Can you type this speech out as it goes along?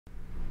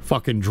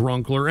Fucking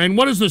drunkler. And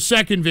what is the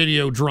second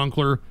video,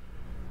 drunkler?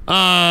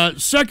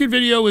 Second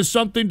video is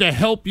something to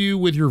help you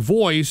with your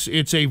voice.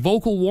 It's a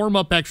vocal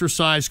warm-up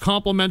exercise,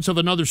 compliments of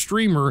another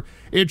streamer.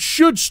 It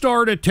should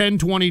start at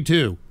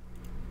 10:22.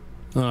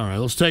 All right,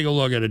 let's take a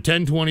look at it.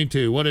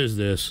 10:22. What is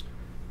this?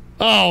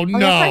 Oh, no.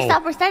 Okay, first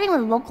off, we're starting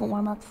with vocal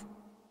warm-ups.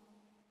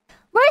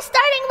 We're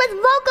starting with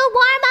vocal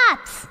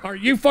warm-ups. Are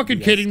you fucking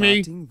kidding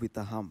me? With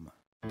the hum.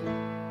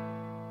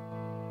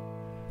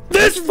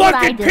 This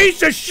fucking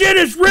piece of shit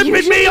is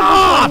ripping me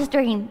off!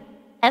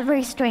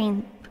 Every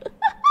stream.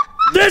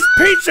 This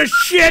piece of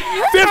shit,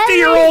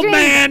 50-year-old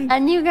man!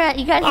 And you guys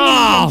need to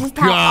know just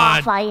how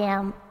off I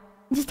am.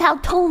 Just how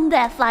tone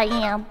deaf I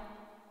am.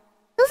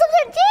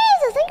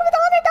 Jesus, thank you for the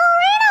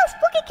 $100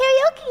 spooky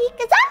karaoke.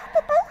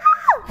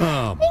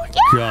 Oh my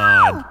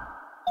God.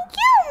 Thank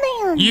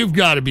you, man. You've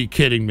got to be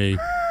kidding me.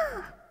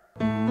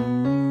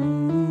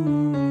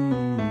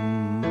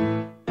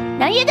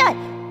 Now you're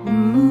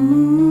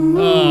done.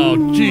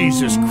 Oh,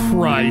 Jesus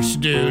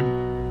Christ, dude.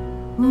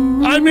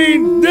 I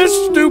mean, this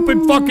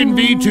stupid fucking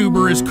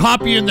VTuber is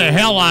copying the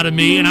hell out of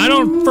me, and I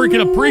don't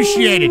freaking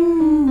appreciate it.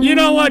 You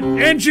know what?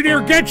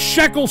 Engineer, get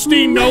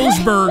Sheckelstein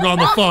Noseberg on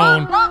the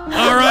phone.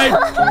 All right?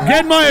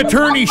 Get my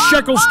attorney,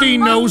 Sheckelstein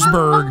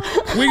Noseberg.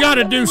 We got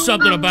to do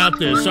something about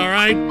this, all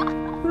right?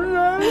 You're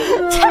not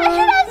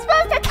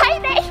supposed to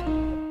type it.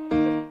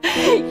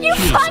 You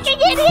Jesus fucking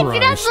idiot. Christ. You're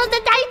not supposed to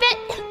type it.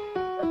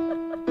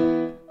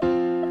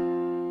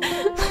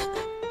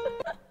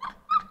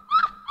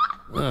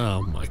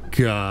 Oh my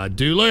God,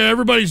 dude! Look,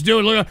 everybody's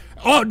doing. Look,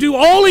 oh, do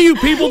all of you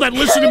people that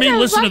listen to me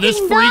listen to this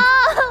freak?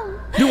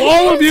 Do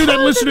all of you that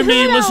listen to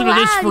me listen to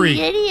this freak?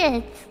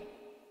 Idiots!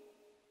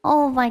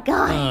 Oh my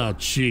God! Oh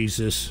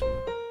Jesus!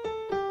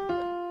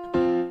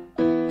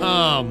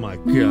 Oh my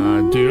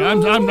God, dude!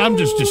 I'm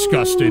just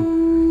disgusted.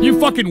 You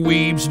fucking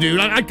weebs, dude!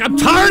 I'm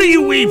tired of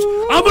you weebs.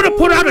 I'm gonna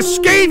put out a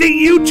scathing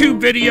YouTube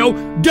video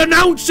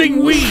denouncing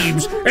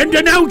weebs and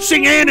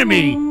denouncing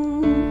anime.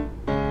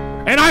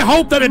 And I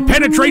hope that it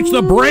penetrates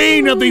the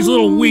brain of these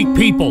little weak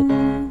people.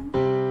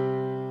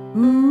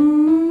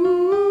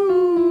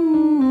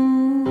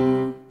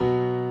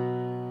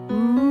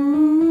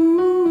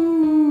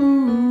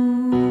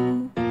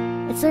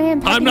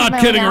 I'm not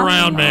kidding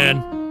around,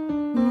 man.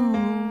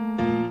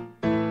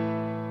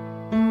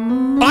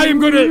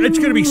 It's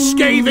gonna be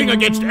scathing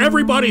against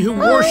everybody who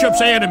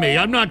worships anime.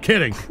 I'm not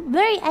kidding.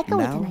 Very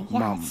echoey tonight.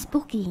 Yeah, it's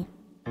spooky.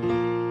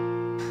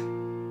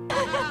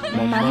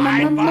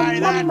 I'd buy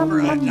that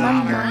for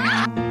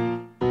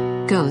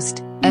 $1.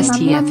 Ghost,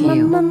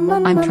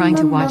 STFU. I'm trying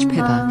to watch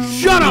Pippa.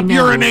 Shut up,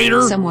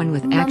 urinator! Someone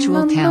with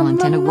actual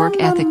talent and a work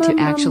ethic to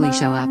actually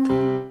show up. I'd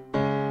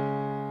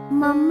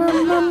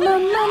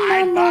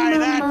buy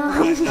that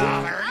for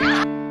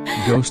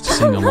 $1. Ghost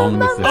sing along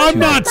with this. I'm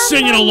not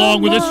singing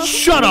along with this.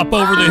 Shut up,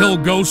 over the hill,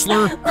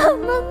 Ghostler.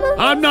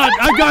 I'm not.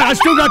 I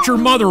still got your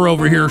mother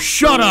over here.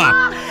 Shut up.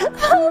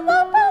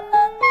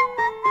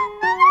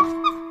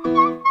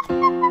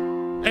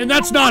 And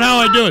that's not how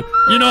I do it.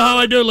 You know how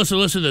I do it? Listen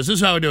to this. This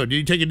is how I do it.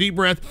 You take a deep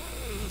breath,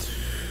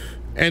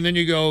 and then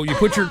you go, you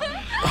put your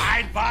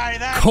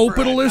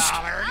copitalist,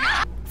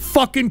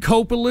 fucking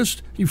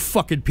copitalist, you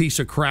fucking piece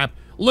of crap.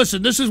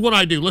 Listen, this is what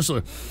I do.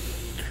 Listen.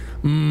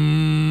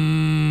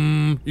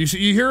 You see,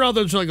 you hear how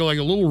there's like a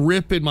little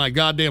rip in my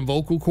goddamn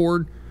vocal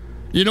cord?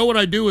 You know what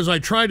I do is I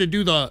try to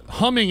do the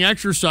humming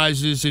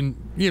exercises and,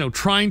 you know,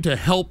 trying to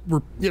help,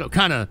 you know,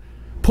 kind of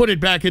put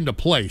it back into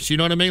place. You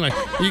know what I mean? Like,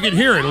 you can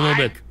hear it a little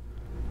bit.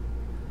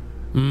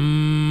 And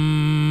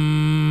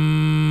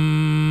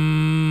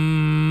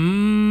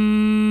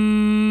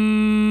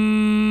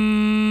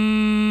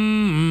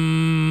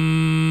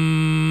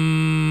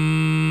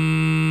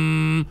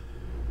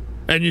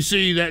you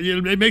see that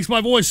it makes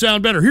my voice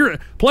sound better. Here,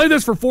 play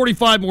this for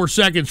 45 more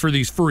seconds for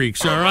these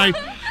freaks, all right?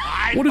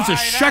 What is a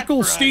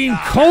Sheckelstein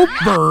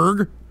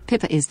Copeberg?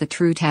 Pippa is the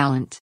true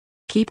talent.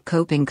 Keep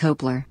coping,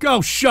 Copler.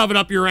 Go shove it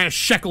up your ass,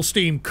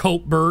 Sheckelstein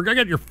Copeberg. I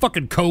got your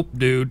fucking cope,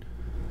 dude.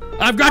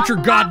 I've got your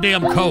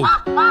goddamn cope.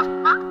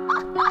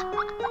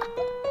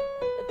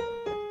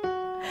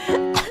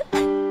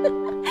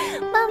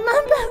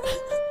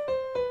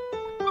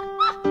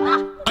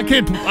 I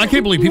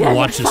can't believe people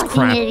watch this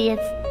crap.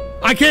 Idiots.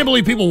 I can't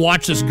believe people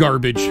watch this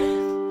garbage.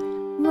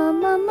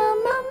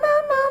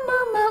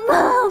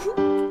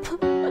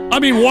 I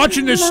mean,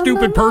 watching this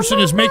stupid person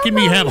is making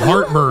me have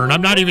heartburn.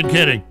 I'm not even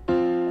kidding.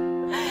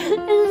 This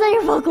is how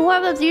your vocal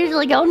warm-ups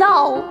usually go.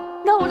 No,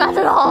 not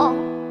at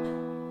all.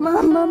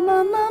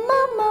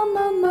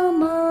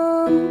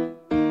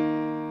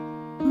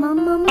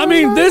 I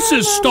mean, this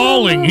is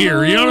stalling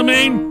here. You know what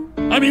I mean?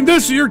 I mean,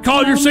 this you're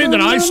saying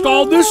that I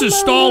stalled. This is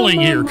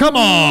stalling here. Come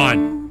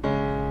on,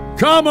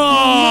 come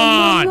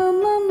on.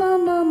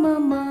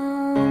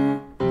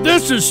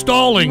 This is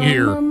stalling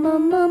here.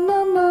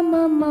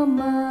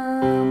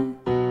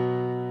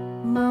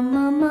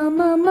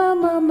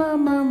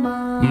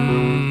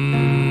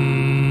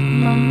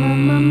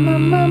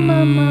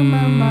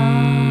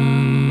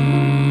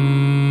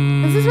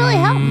 This is really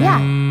help, yeah.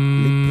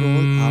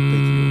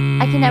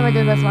 I can never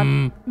do this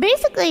one.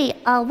 basically,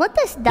 what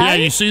this does... Yeah,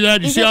 you see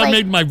that? You see how I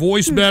made my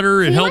voice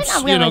better? It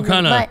helps, you know,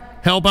 kind of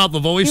help out the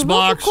voice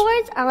box. Your vocal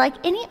cords are like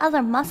any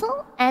other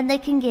muscle, and they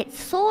can get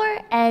sore,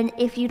 and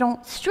if you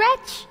don't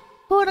stretch,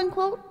 quote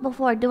unquote,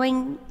 before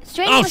doing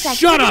strenuous activity...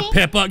 shut up,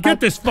 Pippa. Get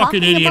this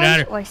fucking idiot out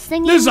of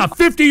here. This is a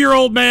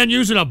 50-year-old man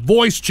using a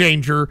voice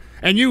changer,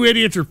 and you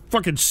idiots are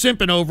fucking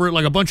simping over it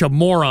like a bunch of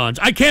morons.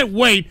 I can't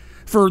wait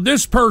for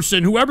this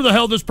person, whoever the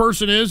hell this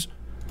person is,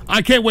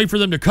 I can't wait for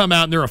them to come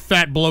out and they're a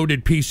fat,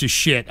 bloated piece of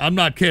shit. I'm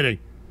not kidding.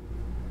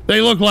 They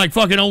look like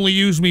fucking Only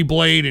Use Me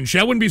Blade and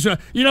shit. I wouldn't be so...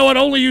 You know what?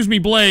 Only Use Me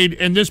Blade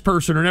and this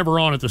person are never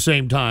on at the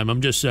same time.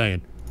 I'm just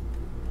saying.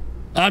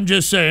 I'm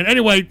just saying.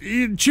 Anyway,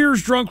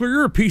 cheers, Drunkler.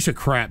 You're a piece of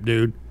crap,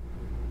 dude.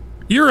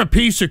 You're a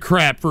piece of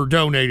crap for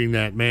donating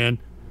that, man.